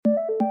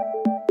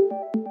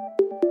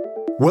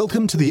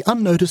Welcome to The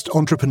Unnoticed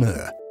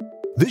Entrepreneur.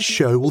 This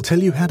show will tell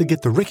you how to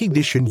get the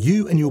recognition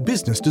you and your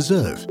business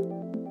deserve.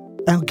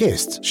 Our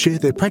guests share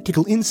their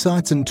practical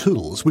insights and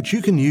tools which you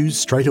can use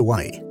straight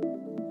away.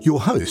 Your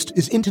host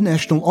is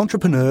international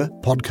entrepreneur,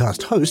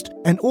 podcast host,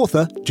 and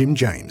author Jim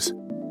James.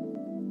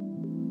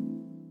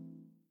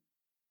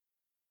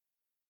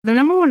 The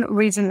number one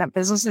reason that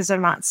businesses are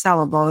not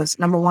sellable is,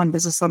 number one,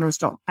 business owners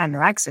don't plan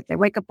their exit. They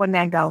wake up one day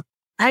and go,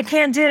 I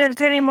can't do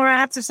it anymore. I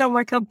have to sell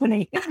my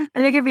company.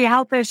 And it could be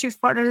health issues,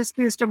 partner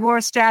disputes,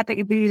 divorce, death. It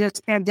could be this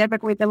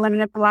pandemic we've been living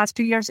in for the last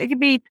 2 years. It could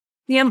be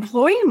the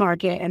employee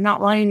market and not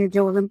wanting to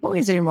deal with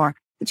employees anymore.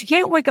 But you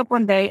can't wake up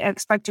one day and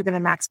expect you're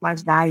going to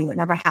maximize value. It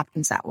never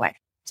happens that way.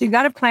 So you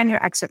got to plan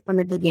your exit from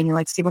the beginning.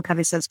 Like Stephen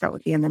Covey says, start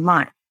with the end in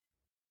mind.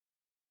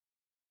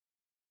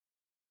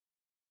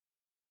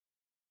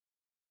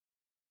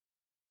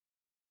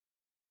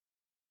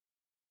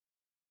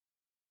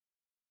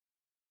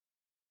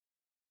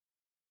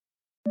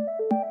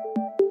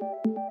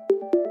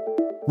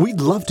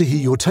 We'd love to hear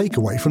your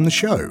takeaway from the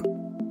show.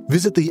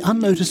 Visit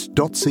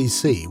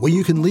theunnoticed.cc where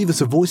you can leave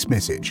us a voice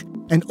message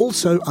and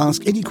also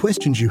ask any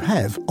questions you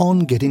have on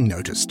getting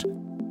noticed.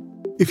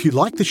 If you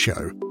like the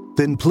show,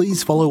 then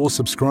please follow or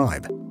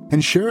subscribe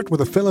and share it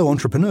with a fellow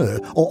entrepreneur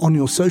or on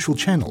your social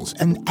channels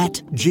and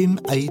at Jim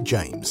A.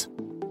 James.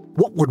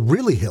 What would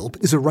really help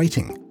is a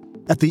rating.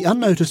 At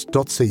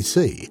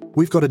theunnoticed.cc,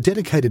 we've got a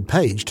dedicated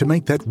page to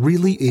make that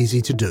really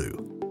easy to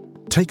do.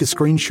 Take a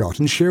screenshot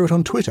and share it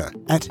on Twitter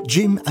at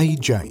Jim A.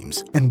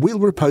 James, and we'll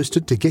repost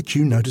it to get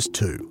you noticed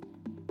too.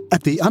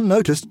 At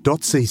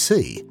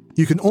theunnoticed.cc,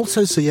 you can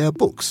also see our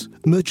books,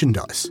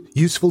 merchandise,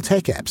 useful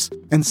tech apps,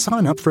 and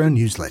sign up for our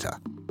newsletter.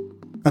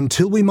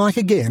 Until we mic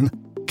again,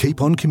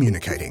 keep on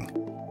communicating.